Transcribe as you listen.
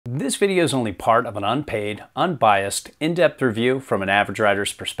This video is only part of an unpaid, unbiased, in-depth review from an average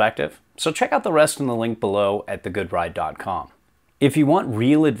rider's perspective, so check out the rest in the link below at thegoodride.com. If you want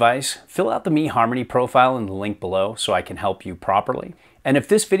real advice, fill out the Me Harmony profile in the link below so I can help you properly. And if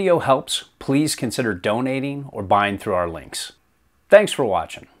this video helps, please consider donating or buying through our links. Thanks for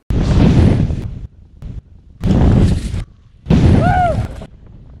watching.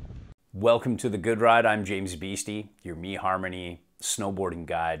 Welcome to The Good Ride. I'm James Beastie, your Me Harmony snowboarding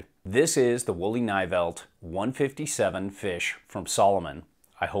guide. This is the Wolle Nyvelt 157 fish from Salomon.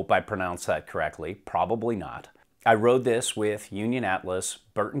 I hope I pronounced that correctly, probably not. I rode this with Union Atlas,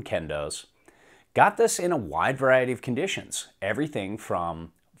 Burton Kendos. Got this in a wide variety of conditions. Everything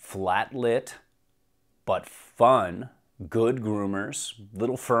from flat lit, but fun, good groomers,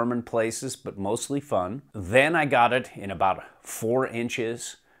 little firm in places, but mostly fun. Then I got it in about 4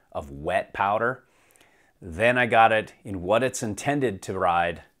 inches of wet powder. Then I got it in what it's intended to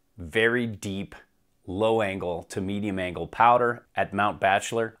ride, very deep, low angle to medium angle powder at Mount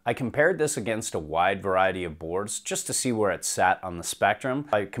Bachelor. I compared this against a wide variety of boards just to see where it sat on the spectrum.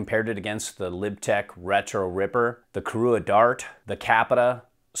 I compared it against the Libtech Retro Ripper, the Karua Dart, the Capita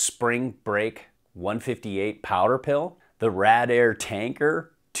Spring Break 158 powder pill, the Rad Air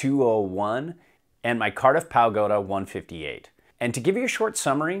Tanker 201, and my Cardiff Pagoda 158. And to give you a short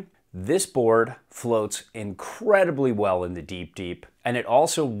summary, this board floats incredibly well in the deep, and it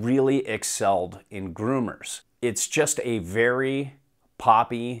also really excelled in groomers. It's just a very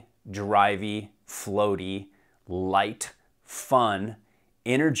poppy, drivey, floaty, light, fun,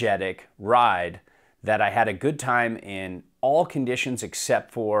 energetic ride that I had a good time in all conditions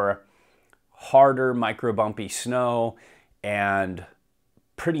except for harder micro bumpy snow and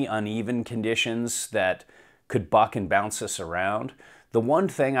pretty uneven conditions that could buck and bounce us around. The one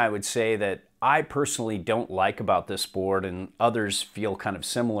thing I would say that I personally don't like about this board, and others feel kind of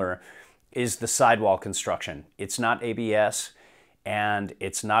similar, is the sidewall construction. It's not ABS and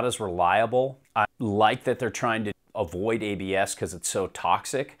it's not as reliable. I like that they're trying to avoid ABS because it's so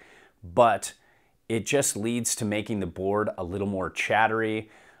toxic, but it just leads to making the board a little more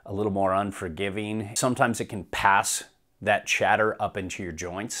chattery, a little more unforgiving. Sometimes it can pass that chatter up into your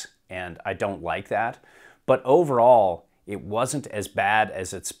joints, and I don't like that. But overall, it wasn't as bad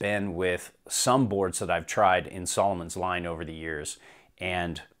as it's been with some boards that I've tried in Salomon's line over the years,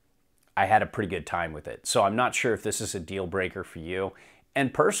 and I had a pretty good time with it. So I'm not sure if this is a deal breaker for you,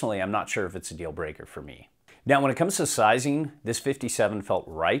 and personally, I'm not sure if it's a deal breaker for me. Now, when it comes to sizing, this 57 felt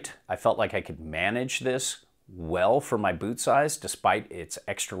right. I felt like I could manage this well for my boot size, despite its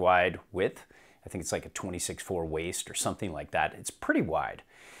extra wide width. I think it's like a 26.4 waist or something like that. It's pretty wide.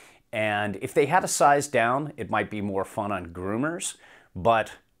 And if they had a size down, it might be more fun on groomers,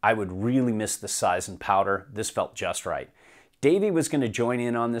 but I would really miss the size and powder. This felt just right. Davey was going to join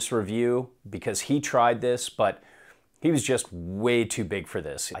in on this review because he tried this, but he was just way too big for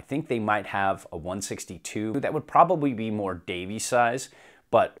this. I think they might have a 162. That would probably be more Davey size,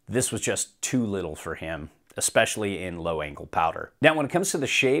 but this was just too little for him, especially in low angle powder. Now, when it comes to the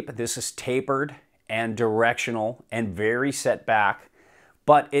shape, this is tapered and directional and very set back.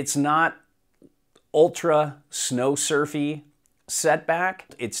 But it's not ultra snow surfy setback.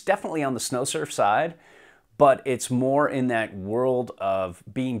 It's definitely on the snow surf side, but it's more in that world of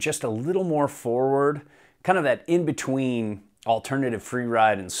being just a little more forward, kind of that in-between alternative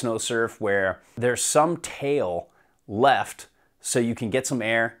freeride and snow surf where there's some tail left so you can get some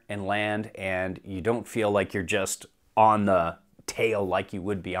air and land and you don't feel like you're just on the tail like you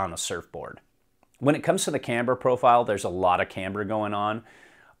would be on a surfboard. When it comes to the camber profile, there's a lot of camber going on.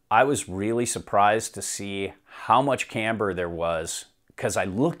 I was really surprised to see how much camber there was because I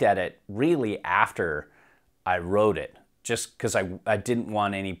looked at it really after I rode it, just because I didn't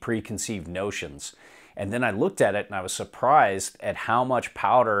want any preconceived notions. And then I looked at it and I was surprised at how much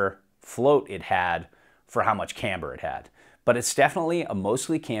powder float it had for how much camber it had. But it's definitely a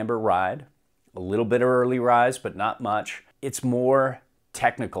mostly camber ride, a little bit of early rise, but not much. It's more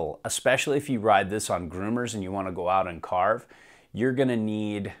technical, especially if you ride this on groomers and you want to go out and carve. You're gonna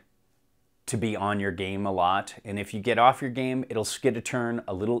need to be on your game a lot. And if you get off your game, it'll skid a turn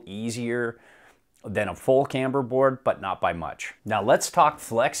a little easier than a full camber board, but not by much. Now let's talk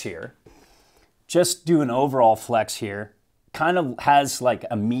flex here. Just do an overall flex here. Kind of has like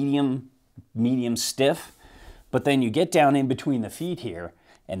a medium stiff, but then you get down in between the feet here,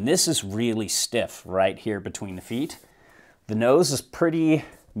 and this is really stiff right here between the feet. The nose is pretty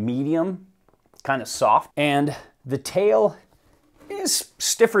medium, kind of soft, and the tail is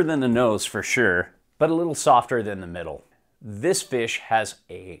stiffer than the nose for sure, but a little softer than the middle. This fish has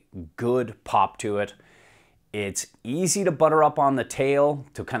a good pop to it. It's easy to butter up on the tail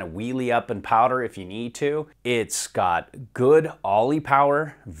to kind of wheelie up and powder if you need to. It's got good ollie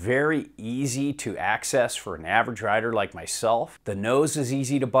power, very easy to access for an average rider like myself. The nose is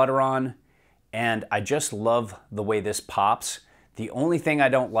easy to butter on, and I just love the way this pops. The only thing I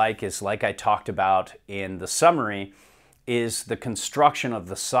don't like is, like I talked about in the summary, is the construction of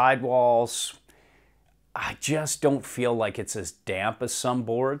the sidewalls. I just don't feel like it's as damp as some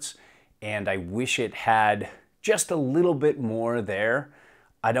boards, and I wish it had just a little bit more there.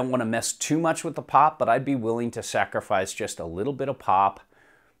 I don't want to mess too much with the pop, but I'd be willing to sacrifice just a little bit of pop,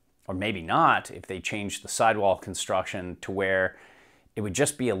 or maybe not if they change the sidewall construction to where it would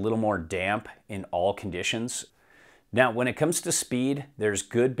just be a little more damp in all conditions. Now, when it comes to speed, there's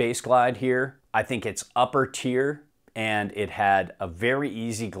good base glide here. I think it's upper tier, and it had a very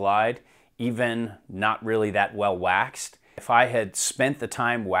easy glide, even not really that well waxed. If I had spent the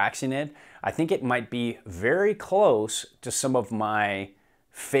time waxing it, I think it might be very close to some of my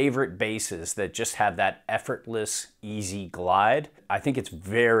favorite bases that just have that effortless, easy glide. I think it's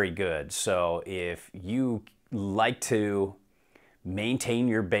very good. So if you like to maintain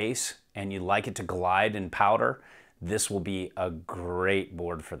your base and you like it to glide and powder, this will be a great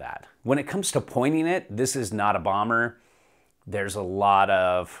board for that. When it comes to pointing it, this is not a bomber. There's a lot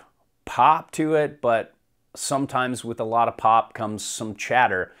of pop to it, but sometimes with a lot of pop comes some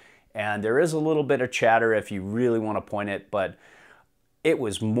chatter, and there is a little bit of chatter if you really want to point it, but it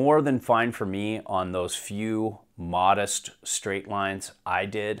was more than fine for me on those few modest straight lines I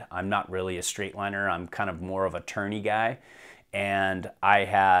did. I'm not really a straight liner. I'm kind of more of a turny guy, and I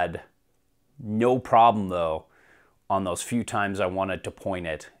had no problem though on those few times I wanted to point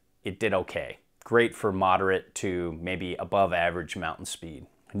it. It did okay. Great for moderate to maybe above average mountain speed.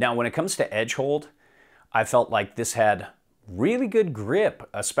 Now, when it comes to edge hold, I felt like this had really good grip,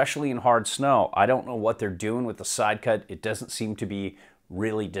 especially in hard snow. I don't know what they're doing with the side cut. It doesn't seem to be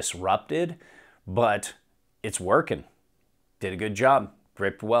really disrupted, but it's working. Did a good job,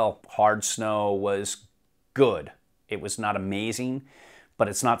 gripped well. Hard snow was good. It was not amazing, but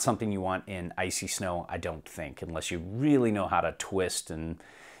it's not something you want in icy snow, I don't think, unless you really know how to twist and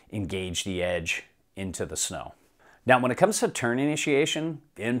engage the edge into the snow. Now, when it comes to turn initiation,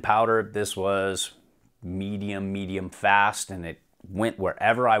 in powder, this was medium fast, and it went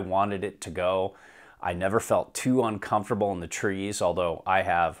wherever I wanted it to go. I never felt too uncomfortable in the trees, although I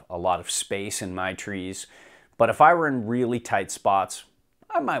have a lot of space in my trees. But if I were in really tight spots,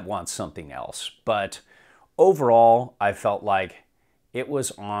 I might want something else. But overall, I felt like it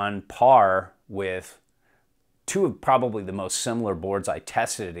was on par with two of probably the most similar boards I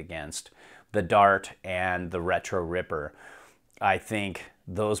tested it against, the Dart and the Retro Ripper. I think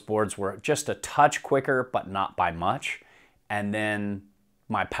those boards were just a touch quicker, but not by much. And then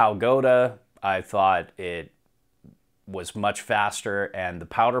my Pagoda, I thought it was much faster, and the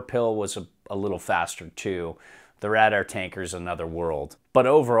Powder Pill was a little faster too. The Radar Tanker's another world. But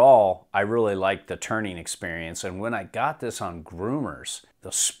overall, I really liked the turning experience, and when I got this on groomers,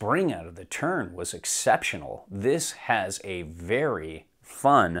 the spring out of the turn was exceptional. This has a very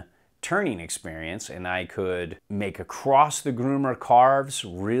fun turning experience, and I could make across the groomer carves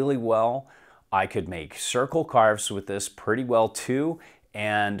really well. I could make circle carves with this pretty well too,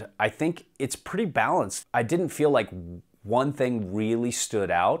 and I think it's pretty balanced. I didn't feel like one thing really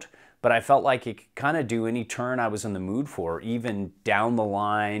stood out, but I felt like it could kind of do any turn I was in the mood for, even down the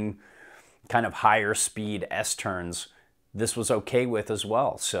line, kind of higher speed S turns. This was okay with as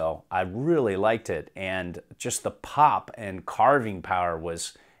well, so I really liked it, and just the pop and carving power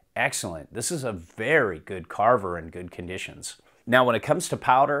was excellent. This is a very good carver in good conditions. Now, when it comes to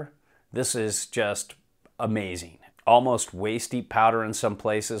powder, this is just amazing. Almost waist deep powder in some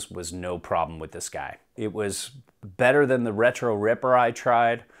places was no problem with this guy. It was better than the Retro Ripper I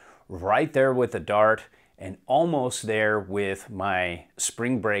tried, right there with the Dart, and almost there with my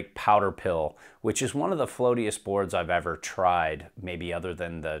Spring Break Powder Pill, which is one of the floatiest boards I've ever tried, maybe other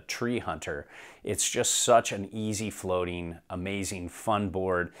than the Tree Hunter. It's just such an easy floating, amazing, fun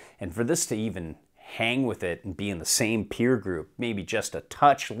board. And for this to even hang with it and be in the same peer group, maybe just a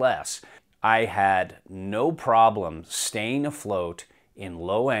touch less, I had no problem staying afloat in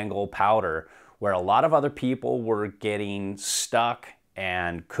low angle powder where a lot of other people were getting stuck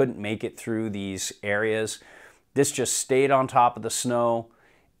and couldn't make it through these areas. This just stayed on top of the snow,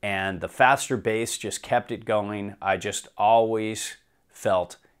 and the faster base just kept it going. I just always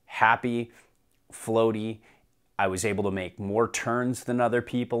felt happy, floaty. I was able to make more turns than other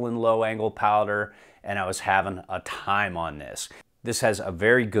people in low angle powder, and I was having a time on this. This has a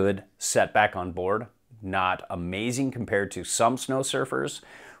very good setback on board. Not amazing compared to some snow surfers,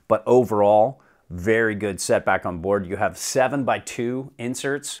 but overall, Very good setback on board. You have 7x2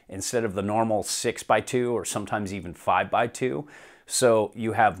 inserts instead of the normal 6x2 or sometimes even 5x2. So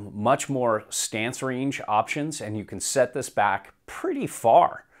you have much more stance range options, and you can set this back pretty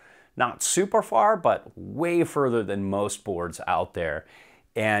far. Not super far, but way further than most boards out there.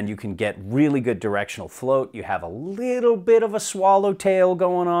 And you can get really good directional float. You have a little bit of a swallowtail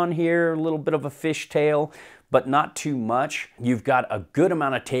going on here, a little bit of a fishtail, but not too much. You've got a good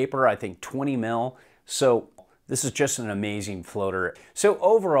amount of taper, I think 20 mil. So this is just an amazing floater. So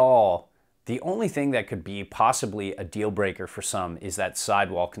overall, the only thing that could be possibly a deal breaker for some is that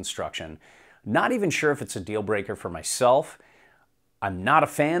sidewall construction. Not even sure if it's a deal breaker for myself. I'm not a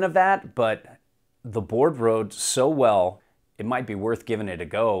fan of that, but the board rode so well, it might be worth giving it a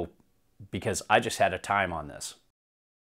go because I just had a time on this.